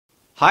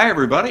Hi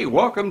everybody,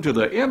 welcome to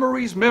the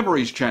Emery's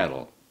Memories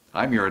channel.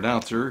 I'm your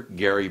announcer,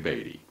 Gary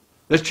Beatty.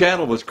 This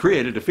channel was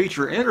created to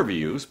feature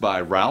interviews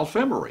by Ralph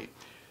Emery.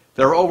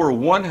 There are over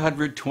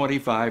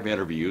 125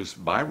 interviews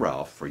by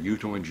Ralph for you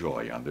to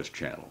enjoy on this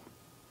channel.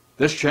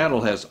 This channel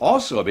has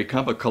also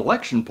become a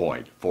collection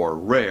point for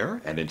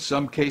rare and in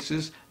some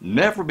cases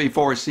never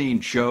before seen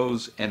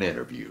shows and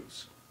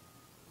interviews.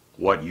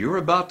 What you're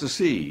about to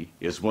see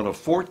is one of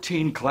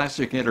 14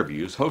 classic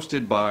interviews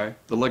hosted by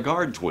the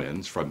LeGarde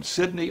Twins from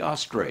Sydney,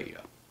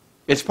 Australia.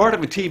 It's part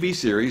of a TV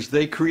series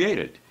they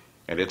created,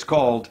 and it's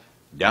called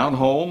Down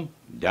Home,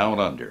 Down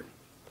Under.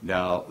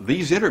 Now,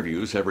 these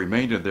interviews have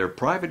remained in their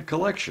private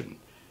collection,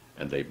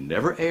 and they've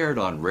never aired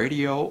on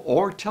radio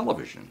or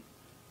television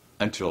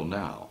until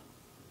now.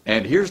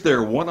 And here's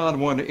their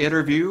one-on-one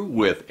interview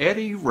with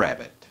Eddie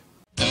Rabbitt.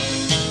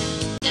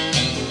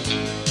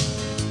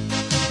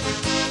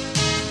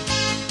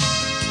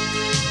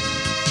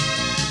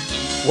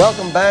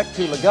 Welcome back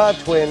to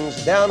LeGarde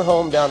Twins, Down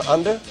Home, Down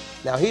Under.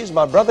 Now here's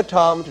my brother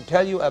Tom to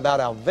tell you about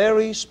our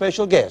very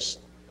special guest.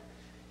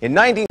 In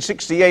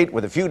 1968,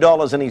 with a few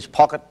dollars in his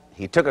pocket,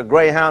 he took a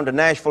Greyhound to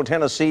Nashville,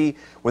 Tennessee,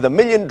 with a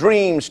million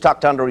dreams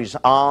tucked under his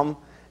arm.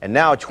 And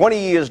now, 20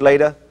 years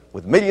later,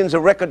 with millions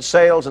of record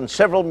sales and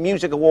several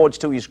music awards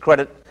to his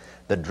credit,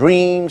 the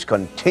dreams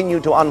continue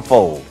to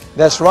unfold.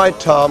 That's right,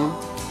 Tom.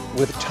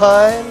 With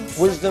time,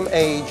 wisdom,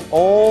 age,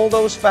 all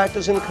those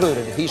factors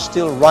included, he's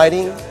still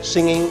writing,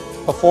 singing,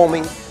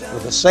 performing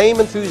with the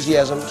same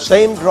enthusiasm,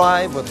 same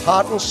drive with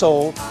heart and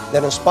soul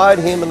that inspired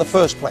him in the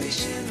first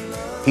place.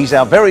 He's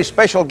our very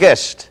special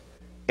guest,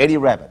 Eddie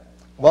Rabbitt.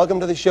 Welcome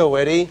to the show,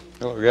 Eddie.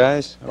 Hello,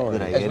 guys. Good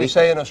day, As Eddie. we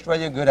say in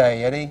Australia, good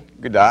day, Eddie.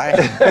 Good day.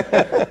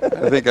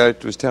 I think I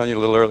was telling you a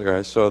little earlier,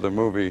 I saw the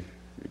movie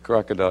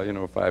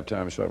Crocodile, 5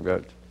 times, so I've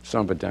got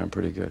some of it down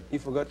pretty good. You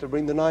forgot to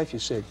bring the knife, you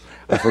said.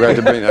 I forgot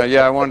to bring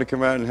yeah, I wanted to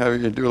come out and have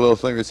you do a little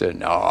thing. I said,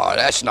 no,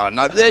 that's not a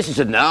knife, this is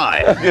a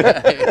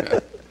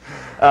knife.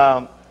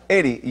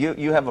 Eddie,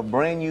 you have a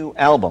brand new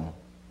album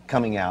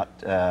coming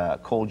out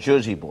called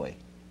Jersey Boy.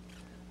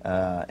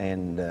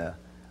 And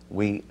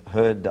we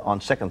heard on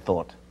Second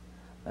Thought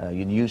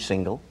your new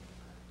single.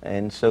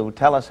 And so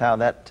tell us how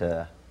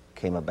that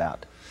came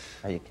about.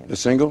 How you came. The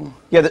single?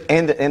 Yeah,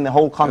 and the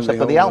whole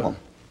concept of the album.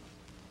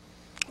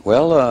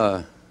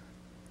 Well,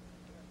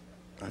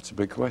 that's a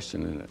big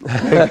question, isn't it?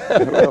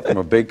 Well, from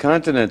a big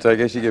continent, I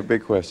guess you get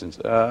big questions.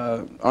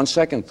 On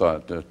Second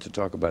Thought, to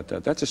talk about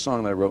that, that's a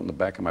song that I wrote in the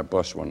back of my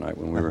bus one night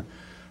when we were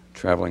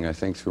traveling, I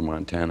think, through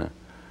Montana,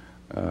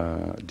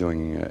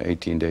 doing an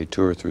 18-day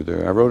tour through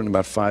there. I wrote it in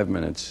about 5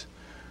 minutes.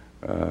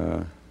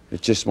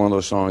 It's just one of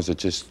those songs that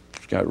just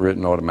got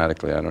written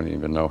automatically. I don't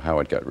even know how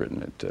it got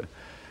written.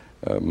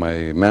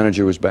 My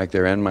manager was back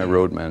there and my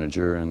road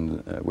manager,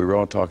 and we were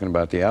all talking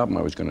about the album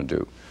I was going to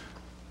do.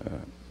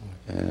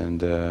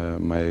 And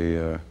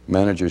my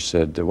manager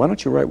said, why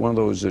don't you write one of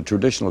those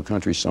traditional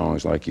country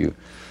songs like you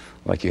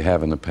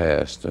have in the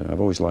past? I've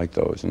always liked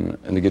those. And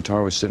the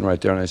guitar was sitting right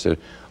there, and I said,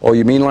 oh,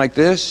 you mean like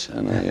this?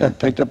 And I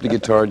picked up the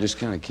guitar, just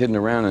kind of kidding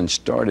around, and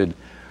started,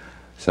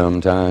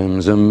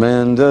 sometimes a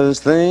man does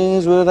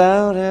things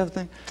without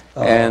having.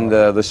 And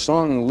the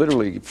song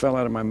literally fell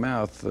out of my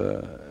mouth,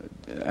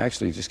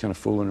 actually just kind of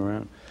fooling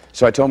around.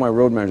 So I told my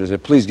road manager, I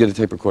said, please get a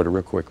tape recorder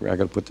real quick. I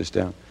got to put this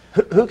down.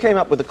 Who came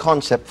up with the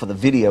concept for the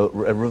video,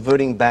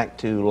 reverting back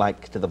to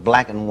the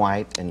black and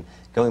white and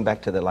going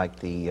back to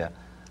the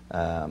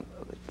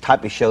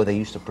type of show they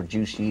used to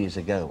produce years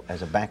ago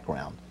as a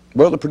background?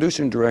 Well, the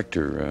producer and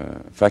director.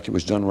 In fact, it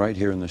was done right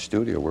here in the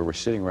studio where we're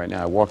sitting right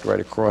now. I walked right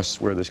across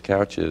where this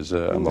couch is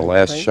on the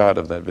last shot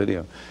of that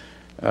video.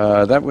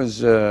 That was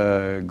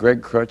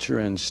Greg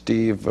Crutcher and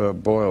Steve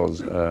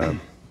Boyles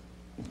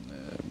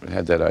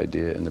had that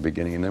idea in the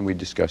beginning, and then we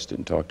discussed it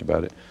and talked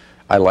about it.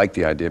 I liked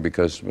the idea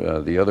because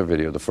the other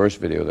video, the first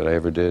video that I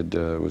ever did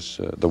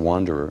was The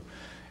Wanderer,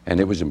 and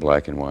it was in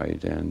black and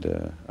white,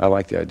 and I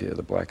like the idea of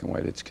the black and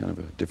white. It's kind of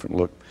a different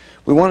look.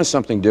 We wanted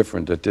something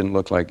different that didn't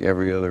look like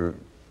every other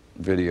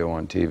video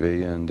on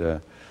TV,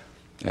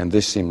 and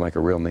this seemed like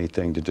a real neat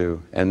thing to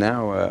do. And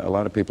now a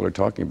lot of people are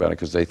talking about it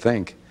because they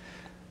think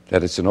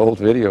that it's an old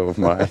video of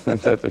mine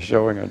that they're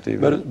showing on TV.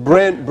 But it's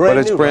brand new. But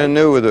it's brand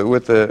new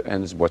with the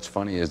and what's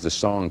funny is the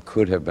song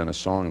could have been a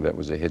song that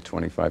was a hit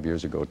 25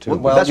 years ago too.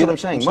 Well, that's what I'm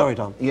saying. I'm sorry,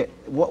 Tom. Yeah,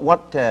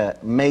 what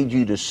made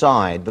you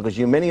decide, because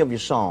many of your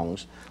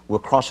songs were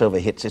crossover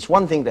hits. It's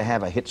one thing to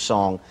have a hit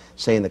song,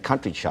 say, in the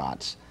country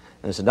charts,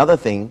 and it's another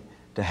thing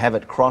to have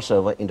it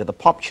crossover into the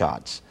pop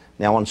charts.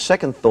 Now, on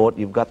Second Thought,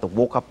 you've got the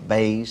walk-up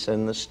bass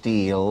and the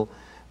steel,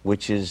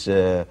 which is,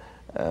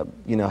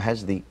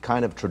 has the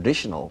kind of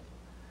traditional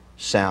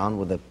sound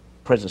with the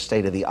present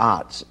state of the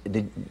arts.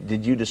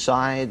 Did you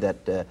decide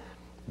that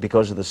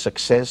because of the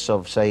success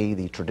of, say,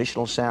 the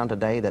traditional sound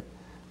today, that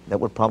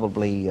would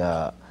probably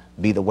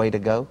be the way to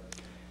go?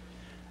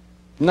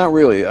 Not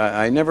really.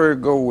 I never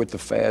go with the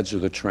fads or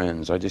the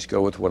trends. I just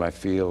go with what I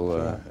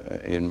feel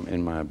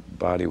in my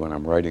body when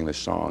I'm writing the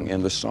song.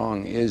 And the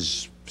song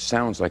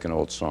sounds like an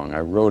old song. I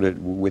wrote it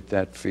with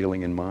that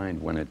feeling in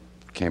mind when it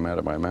came out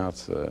of my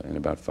mouth in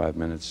about 5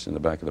 minutes in the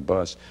back of the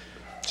bus.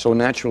 So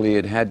naturally,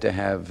 it had to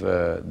have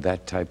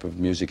that type of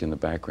music in the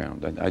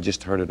background. I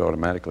just heard it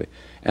automatically.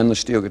 And the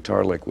steel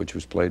guitar lick, which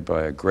was played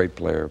by a great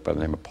player by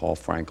the name of Paul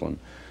Franklin,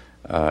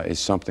 is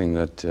something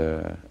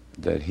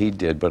that he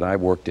did, but I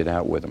worked it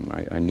out with him.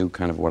 I knew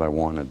kind of what I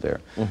wanted there.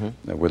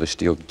 Where the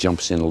steel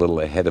jumps in a little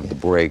ahead of the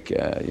break,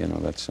 you know,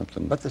 that's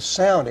something. But the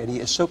sound,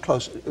 Eddie, is so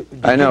close.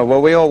 I know.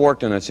 Well, we all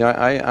worked on it. See,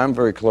 I'm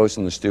very close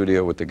in the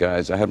studio with the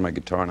guys. I had my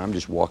guitar, and I'm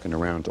just walking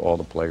around to all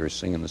the players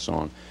singing the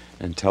song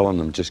and telling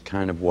them just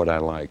kind of what I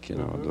like, you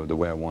know, the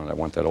way I want it. I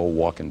want that old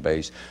walking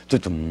bass, you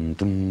know,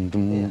 and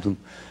the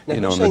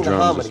drums.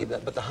 Harmony,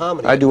 but the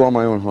harmony. I do all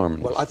my own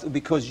harmonies. Well,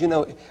 because, you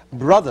know,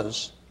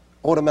 brothers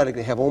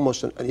automatically have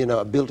almost, you know,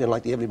 a built-in,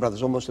 like the Everly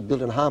Brothers, almost a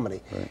built-in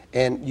harmony. Right.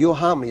 And your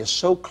harmony is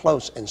so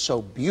close and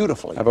so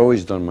beautifully. I've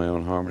always done my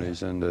own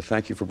harmonies, and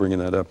thank you for bringing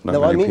that up.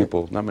 Not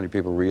many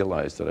people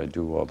realize that I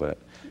do all that.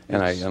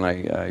 And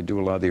I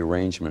do a lot of the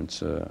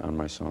arrangements on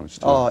my songs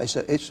too. Oh, it's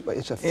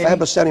a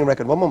fabulous sounding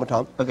record. One moment,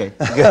 Tom. Okay.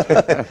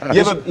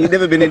 You've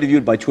never been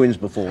interviewed by Twins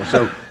before,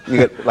 so you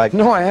get like.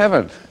 No, I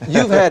haven't.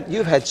 You've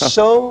had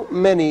so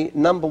many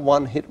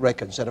 #1 hit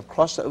records that have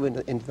crossed over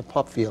into the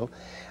pop field,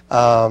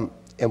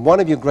 and one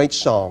of your great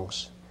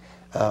songs,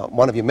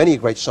 one of your many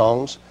great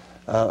songs,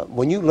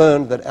 when you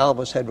learned that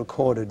Elvis had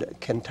recorded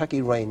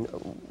 "Kentucky Rain,"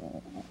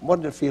 what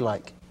did it feel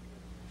like?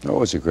 Oh, it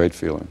was a great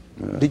feeling.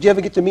 Did you ever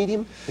get to meet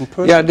him in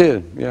person? Yeah, I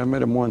did. Yeah, I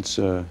met him once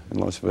in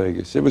Las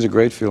Vegas. It was a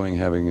great feeling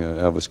having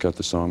Elvis cut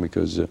the song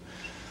because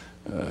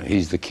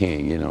he's the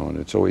king, you know, and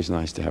it's always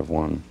nice to have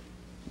one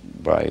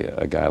by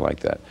a guy like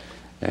that.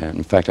 And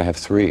in fact, I have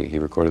 3. He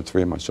recorded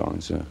 3 of my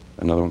songs.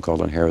 Another one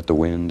called "Inherit the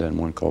Wind" and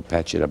one called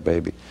 "Patch It Up,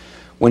 Baby."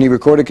 When he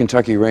recorded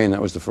 "Kentucky Rain,"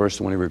 that was the first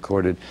one he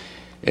recorded.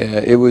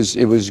 It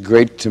was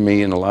great to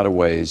me in a lot of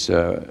ways.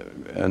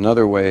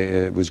 Another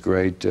way it was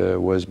great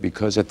was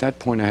because at that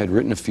point I had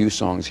written a few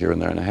songs here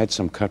and there, and I had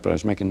some cut, but I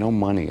was making no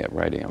money at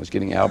writing. I was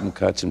getting album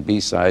cuts and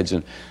B-sides,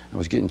 and I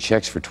was getting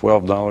checks for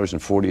 $12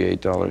 and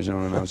 $48, you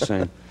know, and I was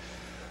saying,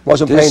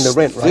 wasn't paying the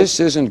rent, right?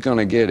 This isn't going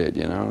to get it,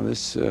 you know.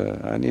 This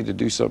I need to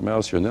do something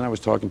else here. And then I was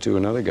talking to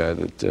another guy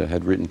that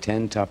had written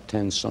 10 top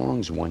 10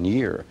 songs one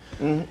year,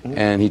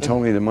 and he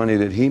told me the money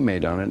that he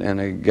made on it,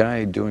 and a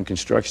guy doing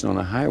construction on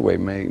a highway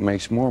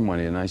makes more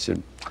money. And I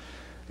said,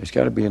 there's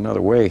got to be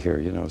another way here,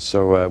 you know.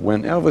 So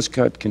when Elvis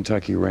cut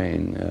 "Kentucky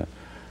Rain,"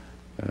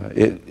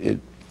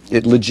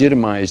 it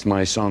legitimized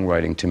my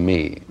songwriting to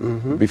me.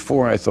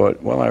 Before I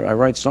thought, well, I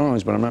write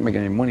songs, but I'm not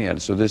making any money at it,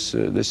 so this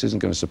isn't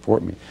going to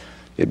support me.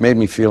 It made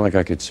me feel like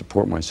I could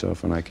support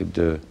myself and I could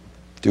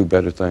do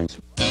better things.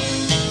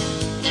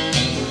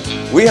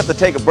 We have to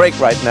take a break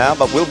right now,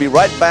 but we'll be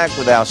right back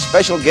with our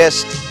special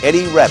guest,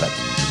 Eddie Rabbitt.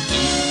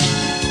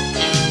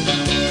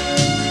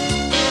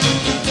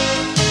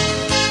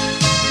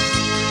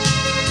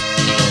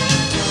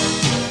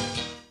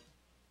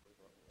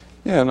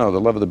 Yeah, no, the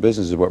love of the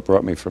business is what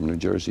brought me from New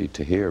Jersey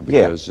to here,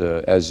 because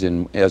as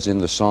in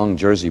the song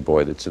 "Jersey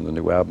Boy" that's in the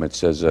new album, it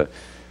says,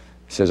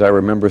 "I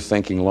remember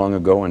thinking long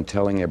ago and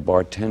telling a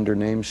bartender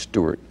named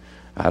Stuart,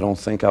 I don't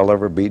think I'll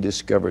ever be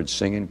discovered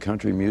singing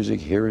country music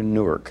here in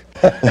Newark."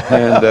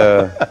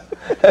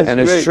 And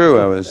it's true.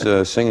 I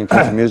was singing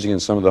country music in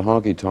some of the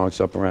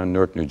honky-tonks up around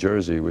Newark, New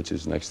Jersey, which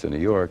is next to New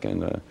York,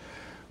 and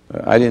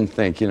I didn't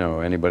think, you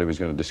know, anybody was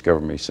going to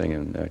discover me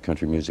singing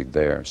country music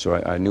there. So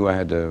I knew I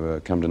had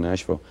to come to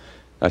Nashville.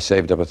 I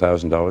saved up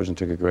 $1,000 and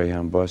took a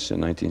Greyhound bus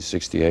in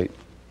 1968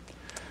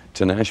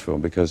 to Nashville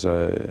because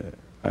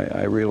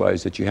I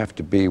realized that you have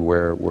to be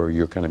where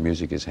your kind of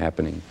music is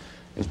happening,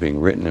 is being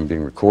written and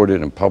being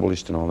recorded and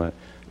published and all that,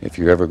 if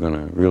you're ever going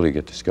to really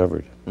get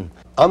discovered.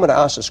 I'm going to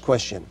ask this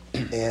question,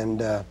 and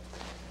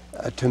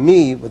to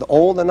me, with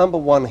all the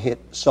 #1 hit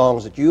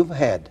songs that you've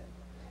had,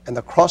 and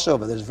the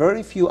crossover, there's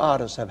very few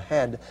artists have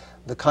had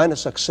the kind of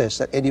success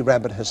that Eddie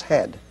Rabbitt has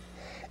had.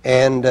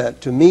 And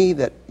to me,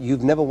 that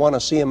you've never won a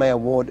CMA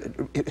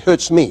award, it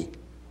hurts me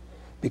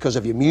because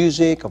of your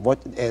music, of what,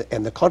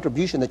 and the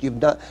contribution that you've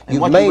done, and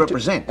what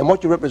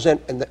you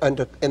represent,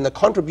 and the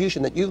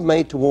contribution that you've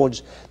made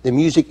towards the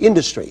music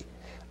industry,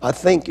 I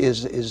think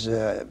is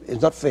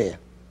not fair,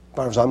 as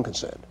far as I'm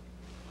concerned.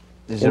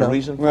 Is there a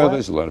reason for Well, it?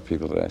 there's a lot of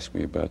people that ask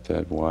me about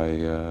that.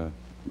 Why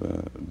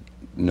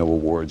no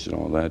awards and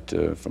all that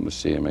from the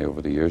CMA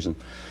over the years, and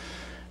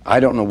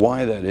I don't know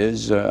why that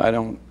is.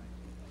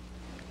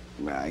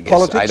 I guess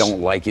Politics? I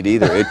don't like it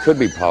either. It could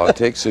be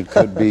politics. It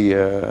could be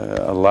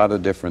a lot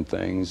of different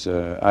things.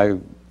 I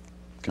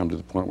come to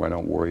the point where I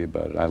don't worry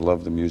about it. I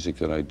love the music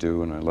that I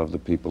do, and I love the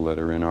people that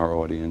are in our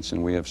audience,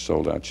 and we have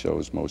sold-out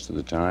shows most of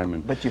the time.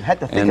 And, but you had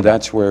to think and about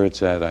that's where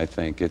it's at, I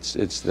think. It's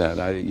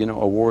that. You know,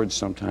 awards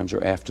sometimes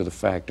are after the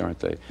fact, aren't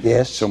they?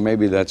 Yes. So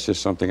maybe that's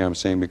just something I'm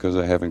saying because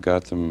I haven't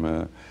got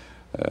them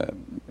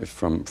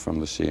from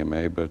the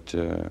CMA, but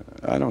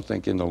I don't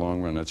think in the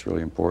long run that's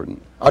really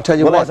important. I'll tell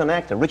you well, what. as an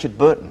actor, Richard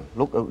Burton,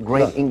 look, a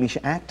great English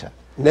actor.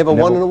 Never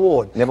won an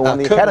award. Never won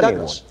the Kirk Academy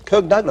Douglas. Award.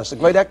 Kirk Douglas, the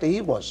great actor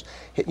he was,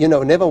 you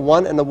know, never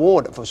won an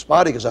award for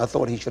Spartacus. I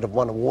thought he should have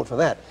won an award for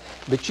that.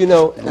 But you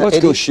know, Let's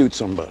Eddie, go shoot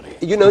somebody.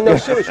 you know, no,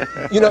 seriously.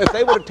 You know, if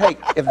they were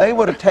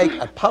to take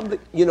a public,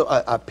 you know,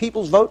 a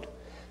people's vote,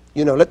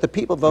 you know, let the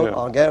people vote. Yeah.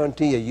 I'll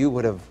guarantee you, you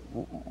would have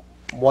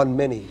won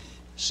many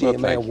CMA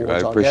Well, thank awards. you. I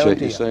I'll appreciate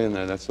guarantee you saying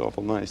that. That's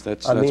awful nice.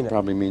 That I mean it.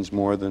 probably means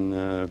more than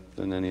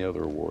any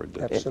other award.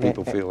 That Absolutely.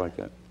 people feel like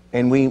that.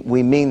 And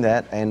we mean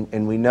that,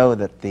 and we know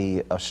that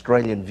the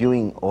Australian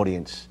viewing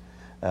audience,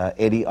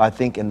 Eddie, I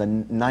think in the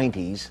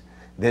 90s,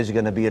 there's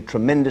going to be a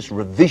tremendous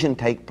revision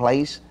take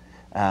place.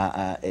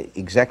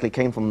 Exactly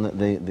came from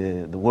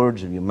the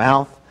words of your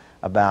mouth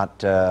about,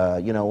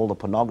 you know, all the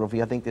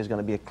pornography. I think there's going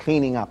to be a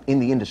cleaning up in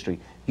the industry.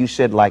 You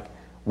said, like,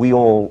 we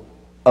all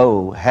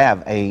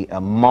have a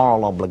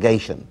moral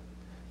obligation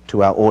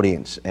to our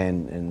audience,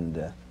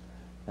 and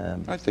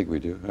I think we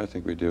do. I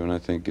think we do. And I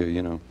think,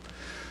 you know,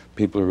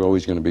 people are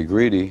always going to be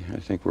greedy. I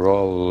think we're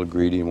all a little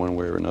greedy in one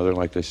way or another,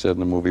 like they said in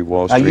the movie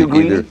Wall Street. Are you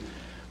greedy?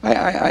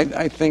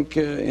 I think,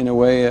 in a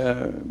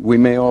way, we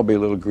may all be a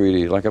little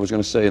greedy. Like I was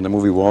going to say, in the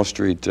movie Wall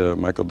Street,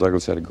 Michael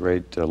Douglas had a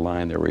great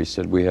line there where he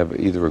said, we have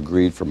either a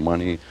greed for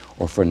money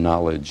or for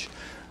knowledge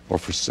or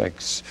for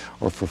sex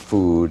or for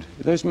food.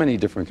 There's many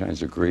different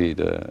kinds of greed.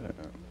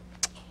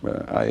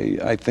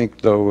 I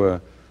think,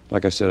 though,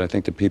 like I said, I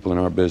think the people in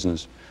our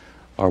business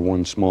are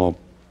one small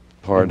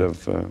part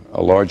of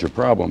a larger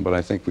problem, but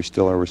I think we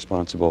still are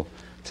responsible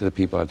to the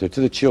people out there, to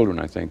the children,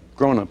 I think.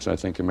 Grown-ups, I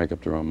think, can make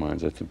up their own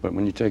minds. But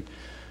when you take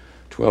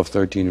 12,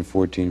 13, and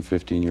 14,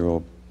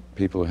 15-year-old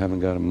people who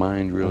haven't got a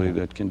mind, really,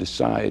 that can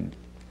decide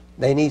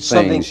they need things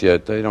something.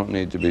 yet, they don't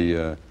need to be,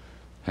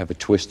 have it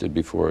twisted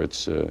before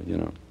it's, you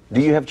know.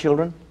 do you have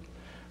children?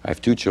 I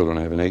have 2 children.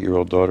 I have an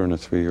 8-year-old daughter and a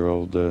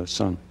 3-year-old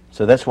son.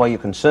 So that's why you're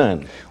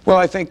concerned. Well,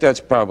 I think that's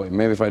probably,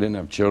 maybe if I didn't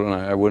have children,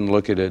 I wouldn't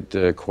look at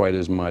it quite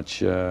as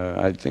much.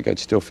 I think I'd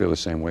still feel the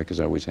same way, because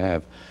I always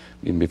have.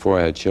 Even before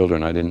I had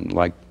children, I didn't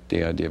like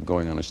the idea of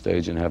going on a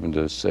stage and having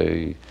to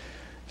say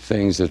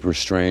things that were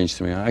strange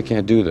to me. I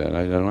can't do that.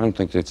 I don't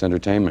think that's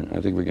entertainment.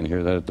 I think we can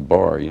hear that at the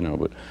bar, you know,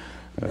 but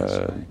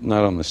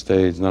not on the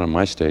stage, not on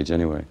my stage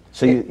anyway.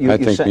 So I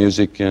think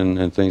music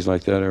and things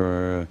like that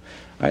are...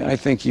 I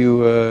think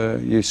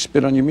you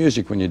spit on your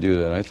music when you do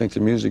that. I think the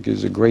music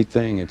is a great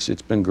thing.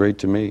 It's been great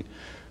to me.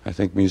 I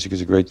think music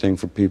is a great thing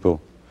for people.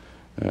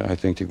 I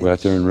think to go out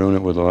there and ruin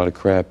it with a lot of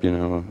crap, you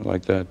know,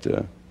 like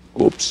that.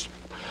 Oops.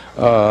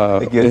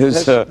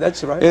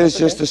 That's right. It's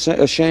That's just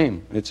a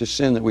shame. It's a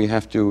sin that we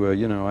have to,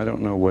 you know, I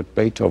don't know what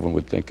Beethoven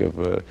would think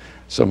of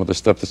some of the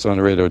stuff that's on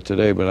the radio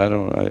today, but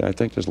I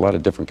think there's a lot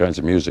of different kinds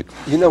of music.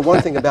 You know,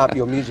 one thing about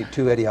your music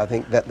too, Eddie, I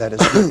think that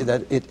is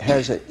that it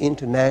has an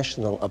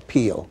international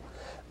appeal,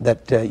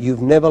 that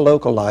you've never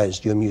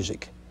localized your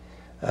music.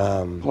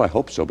 Well, I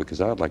hope so,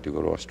 because I'd like to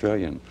go to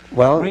Australia and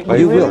Well, Play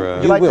you for,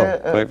 will. you like will. to,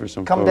 play for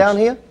some come folks. down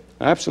here?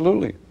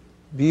 Absolutely.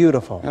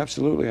 Beautiful.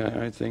 Absolutely.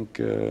 I think,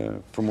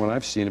 from what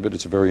I've seen of it,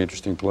 it's a very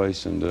interesting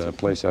place, and a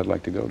place I'd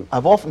like to go to.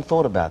 I've often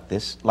thought about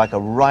this, like a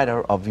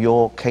writer of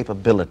your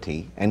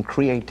capability and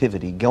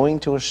creativity, going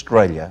to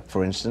Australia,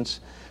 for instance,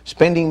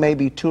 spending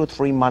maybe 2 or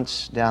 3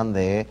 months down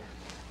there,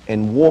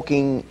 and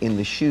walking in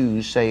the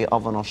shoes, say,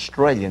 of an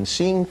Australian,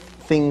 seeing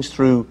things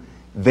through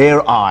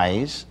their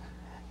eyes,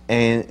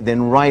 and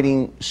then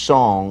writing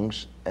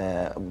songs.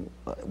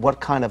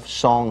 What kind of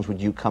songs would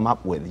you come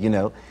up with? You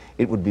know,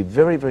 it would be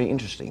very, very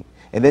interesting.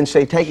 And then,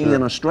 say, taking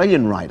an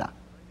Australian writer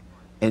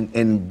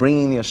and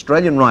bringing the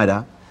Australian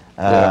writer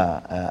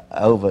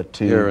over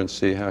to... Here and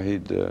see how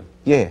he'd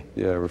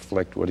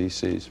reflect what he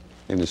sees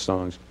in his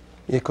songs.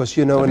 Yeah, because,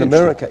 you know, in That'd be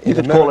America... You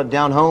could call it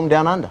Down Home,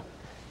 Down Under.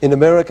 In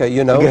America,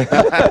 you know...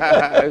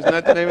 Isn't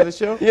that the name of the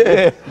show?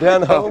 Yeah,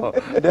 Down Home.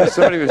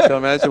 Somebody was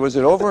telling me, I said, was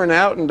it Over and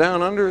Out and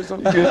Down Under or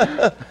something?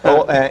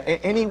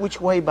 Any Which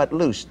Way But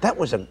Loose.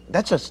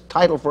 That's a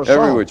title for a song.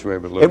 Every Which Way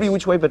But Loose. Every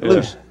Which Way But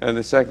Loose. And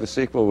the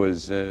sequel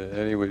was,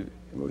 Any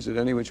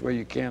Which Way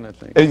You Can, I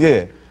think.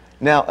 Yeah.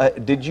 Now,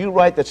 did you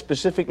write that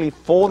specifically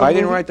for the I movie?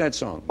 didn't write that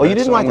song. Oh, you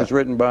didn't write That that? song was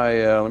written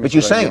by, let me But see you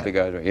if I can sang get the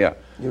guys right. Yeah.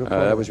 You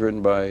That was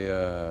written by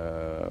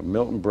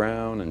Milton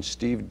Brown and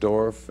Steve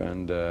Dorff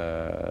and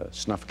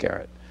Snuff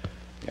Carrot.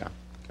 Yeah.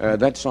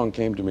 That song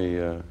came to me.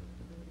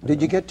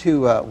 Did you get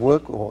to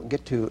work or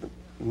get to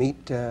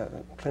meet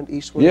Clint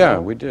Eastwood? Yeah,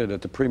 we did.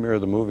 At the premiere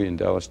of the movie in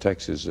Dallas,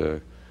 Texas,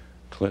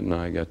 Clint and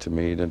I got to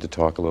meet and to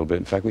talk a little bit.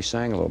 In fact, we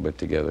sang a little bit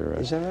together.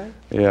 Is that right?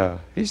 Yeah.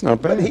 He's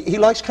not bad. But he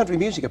likes country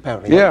music,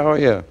 apparently. Yeah, oh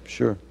yeah,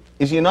 sure.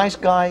 Is he a nice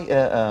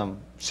guy?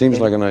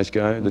 Seems like a nice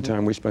guy. The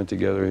time we spent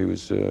together, he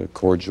was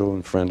cordial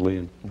and friendly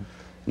and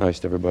nice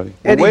to everybody.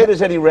 Where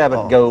does Eddie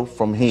Rabbit go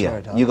from here?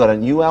 Sorry, Tom. You got a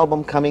new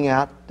album coming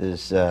out.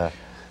 There's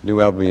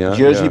New album, yeah.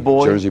 Jersey yeah,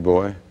 Boy. Jersey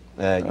Boy.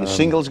 your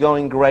single's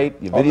going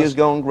great. Your video's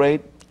going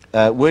great.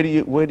 Where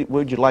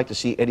would you like to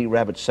see Eddie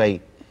Rabbit,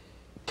 say,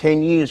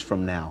 10 years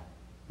from now,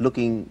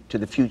 looking to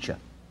the future?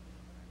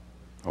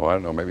 Oh, I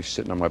don't know, maybe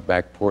sitting on my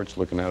back porch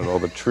looking out at all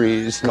the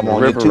trees. Come and the on,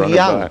 you're river too running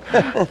young.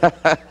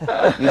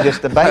 by. You're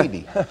just a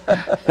baby.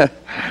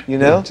 You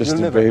know? Just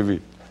a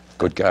baby.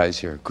 Good guys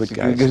here. Good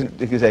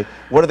guys.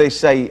 What do they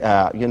say?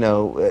 You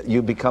know,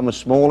 you become as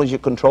small as your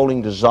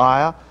controlling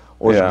desire,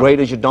 or as great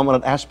as your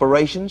dominant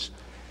aspirations.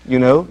 You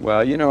know.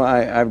 Well, you know,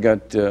 I've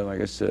got,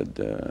 like I said,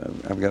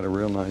 I've got a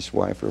real nice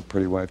wife, or a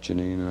pretty wife,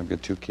 Janine, and I've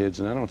got 2 kids,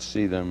 and I don't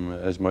see them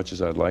as much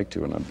as I'd like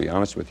to. And I'll be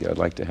honest with you, I'd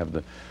like to have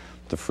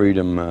the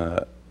freedom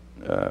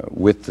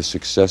with the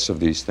success of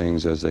these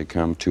things as they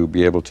come to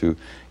be able to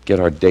get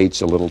our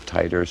dates a little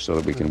tighter so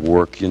that we can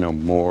work, you know,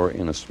 more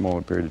in a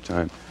smaller period of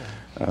time,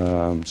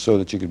 so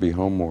that you could be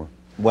home more.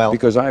 Well,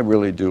 because I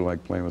really do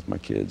like playing with my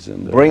kids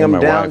and bring them my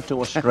down wife. to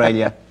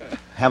Australia,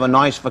 have a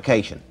nice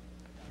vacation.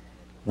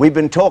 We've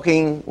been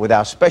talking with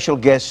our special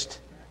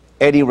guest,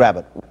 Eddie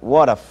Rabbitt.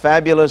 What a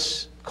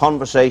fabulous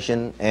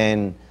conversation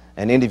and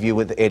an interview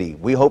with Eddie.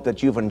 We hope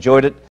that you've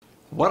enjoyed it.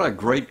 What a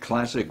great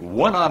classic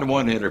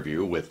one-on-one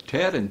interview with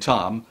Ted and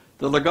Tom,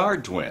 the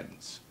LeGarde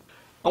Twins.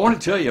 I want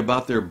to tell you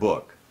about their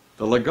book,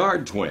 The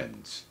LeGarde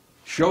Twins,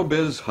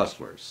 Showbiz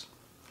Hustlers.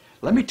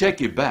 Let me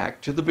take you back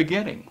to the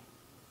beginning.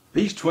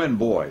 These twin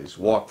boys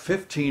walked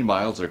 15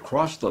 miles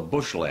across the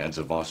bushlands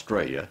of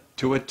Australia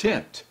to a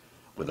tent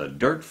with a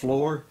dirt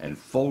floor and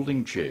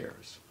folding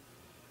chairs.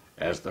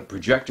 As the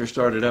projector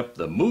started up,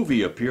 the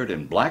movie appeared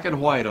in black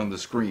and white on the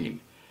screen,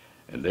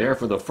 and there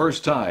for the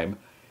first time,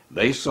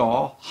 they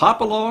saw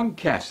Hopalong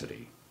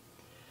Cassidy.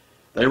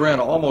 They ran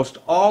almost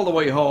all the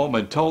way home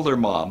and told their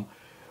mom,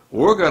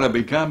 "We're going to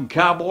become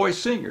cowboy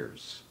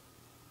singers."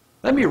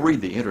 Let me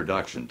read the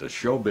introduction to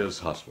Showbiz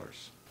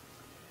Hustlers.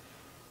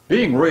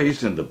 Being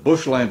raised in the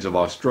bushlands of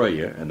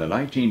Australia in the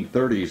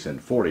 1930s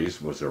and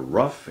 40s was a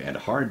rough and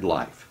hard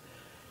life.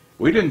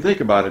 We didn't think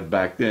about it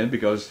back then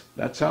because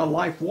that's how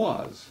life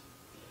was.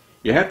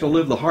 You have to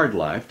live the hard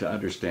life to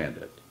understand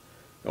it.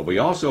 But we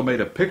also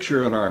made a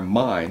picture in our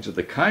minds of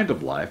the kind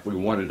of life we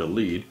wanted to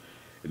lead,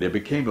 and it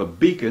became a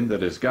beacon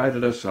that has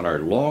guided us on our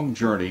long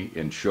journey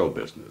in show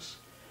business.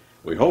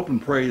 We hope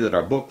and pray that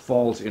our book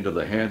falls into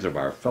the hands of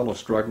our fellow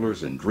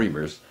strugglers and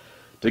dreamers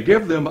to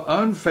give them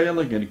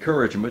unfailing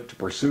encouragement to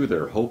pursue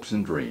their hopes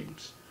and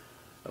dreams.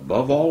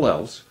 Above all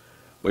else,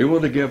 we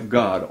want to give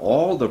God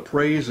all the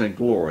praise and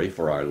glory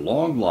for our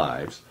long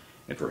lives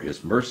and for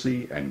His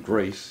mercy and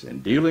grace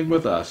in dealing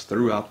with us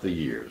throughout the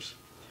years.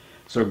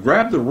 So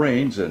grab the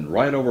reins and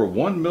ride over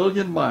 1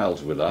 million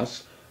miles with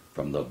us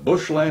from the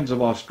bushlands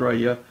of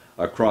Australia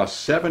across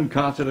 7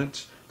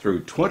 continents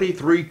through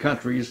 23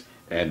 countries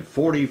and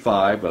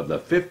 45 of the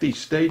 50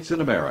 states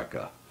in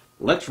America.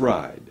 Let's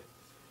ride.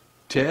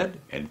 Ted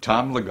and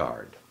Tom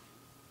LeGarde.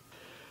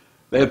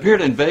 They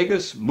appeared in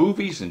Vegas,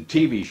 movies, and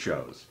TV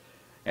shows.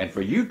 And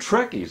for you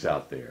Trekkies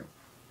out there,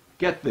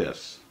 get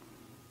this.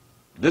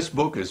 This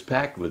book is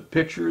packed with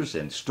pictures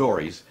and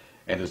stories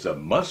and is a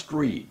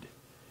must-read.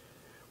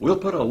 We'll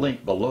put a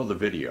link below the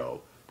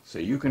video so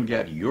you can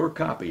get your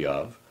copy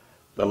of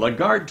The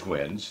LeGarde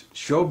Twins,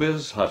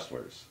 Showbiz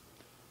Hustlers.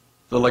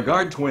 The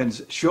LeGarde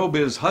Twins,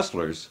 Showbiz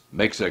Hustlers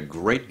makes a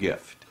great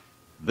gift.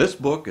 This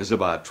book is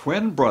about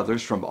twin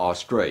brothers from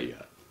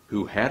Australia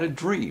who had a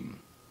dream,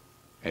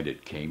 and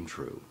it came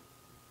true.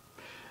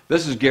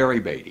 This is Gary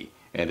Beatty.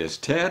 And as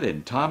Ted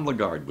and Tom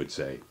LeGarde would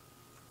say,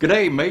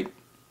 "G'day, mate."